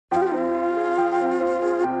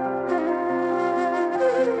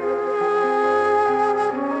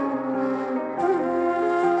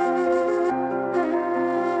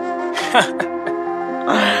Go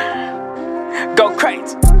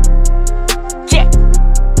crazy. Yeah.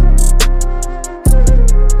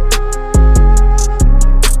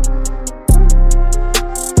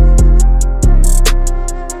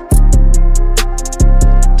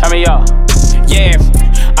 Turn me up. Yeah.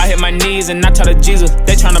 I hit my knees and I tell her Jesus.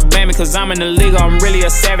 They tryna ban me cause I'm in the league. I'm really a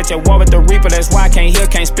savage at war with the reaper. That's why I can't hear,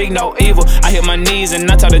 can't speak no evil. I hit my knees and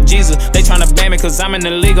I tell her Jesus. They tryna ban me cause I'm in the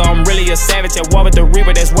league. I'm really a savage at war with the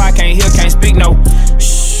reaper. That's why I can't hear, can't speak no.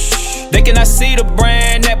 Shh. They cannot see the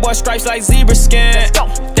brand. That boy stripes like zebra skin.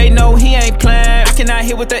 They know he ain't playing. I cannot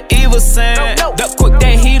hit with the evil sin. Duck quick,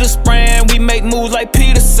 that heater spraying. We make moves like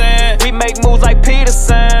Peterson. We make moves like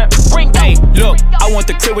Peterson. Hey, look, I want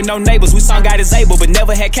the crib with no neighbors. We song got disabled, but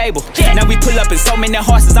never had cable. Now we pull up in so many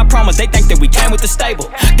horses, I promise they think that we came with the stable.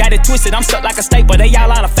 Got it twisted, I'm stuck like a staple. They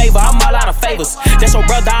all out of favor, I'm all out of favors. That's your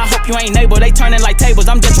brother, I hope you ain't neighbor. They turning like tables,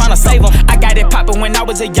 I'm just trying to save them. I got it poppin' when I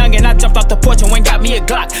was a youngin'. I jumped off the porch and went got me a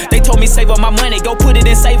Glock. They told me save up my money, go put it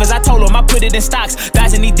in savers. I told them I put it in stocks.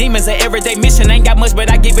 Dodging these demons, an everyday mission. Ain't got much,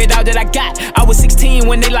 but I give it all that I got. I was 16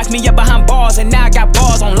 when they locked me up behind bars, and now I got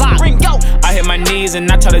bars on lock. I hit my knees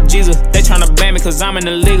and I tell her Jesus. They tryna ban me cause I'm in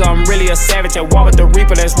the league. I'm really a savage at war with the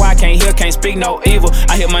reaper. That's why I can't hear, can't speak no evil.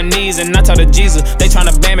 I hit my knees and I tell her Jesus. They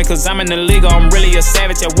tryna ban me cause I'm in the league. I'm really a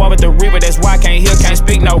savage at war with the reaper. That's why I can't hear, can't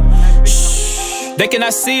speak no. Shh. They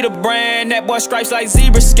cannot see the brand. That boy stripes like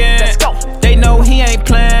zebra skin. They know he ain't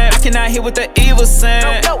playing. I cannot hit with the evil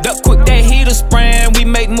sin. Duck quick, that heater spraying. We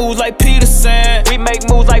make moves like Peterson. We make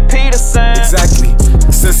moves like Peterson. Exactly.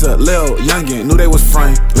 Since a little youngin', knew they was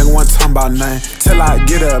frame. Nigga wasn't talking about nothing. Till I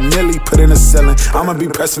get a milli, put in the ceiling. I'ma be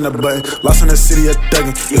pressing the button. Lost in the city of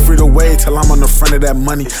thuggin'. You free to wait till I'm on the front of that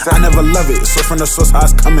money. I never love it, so from the source how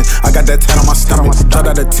it's coming. I got that tat on my stomach. Dropped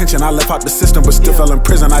out of attention, I left out the system, but still fell in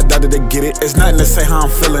prison. I doubted to get it. It's nothing to say how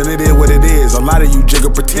I'm feeling, it is what it is. A lot of you jigger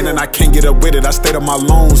pretending I can't get up with it. I stayed on my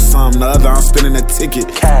lonesome, the other I'm spending a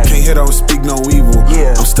ticket. Can't hit, don't speak no evil.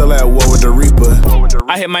 I'm still at war with the reaper.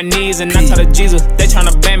 I hit my knees and I tell her Jesus. They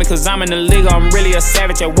tryna ban me cause I'm in the league. I'm really a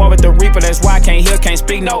savage at war with the reaper. That's why I can't hear, can't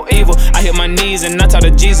speak no evil. I hit my knees and I tell her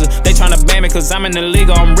Jesus. They tryna ban me cause I'm in the league.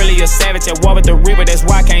 I'm really a savage at war with the reaper. That's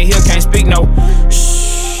why I can't hear, can't speak no. Shh.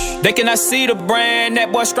 They cannot see the brand.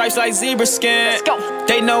 That boy stripes like zebra skin.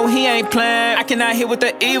 They know he ain't playing. I cannot hit with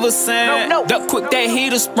the evil sin. Duck quick, that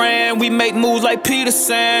heater spraying. We make moves like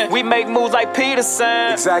Peterson. We make moves like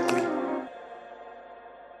Peterson. Exactly.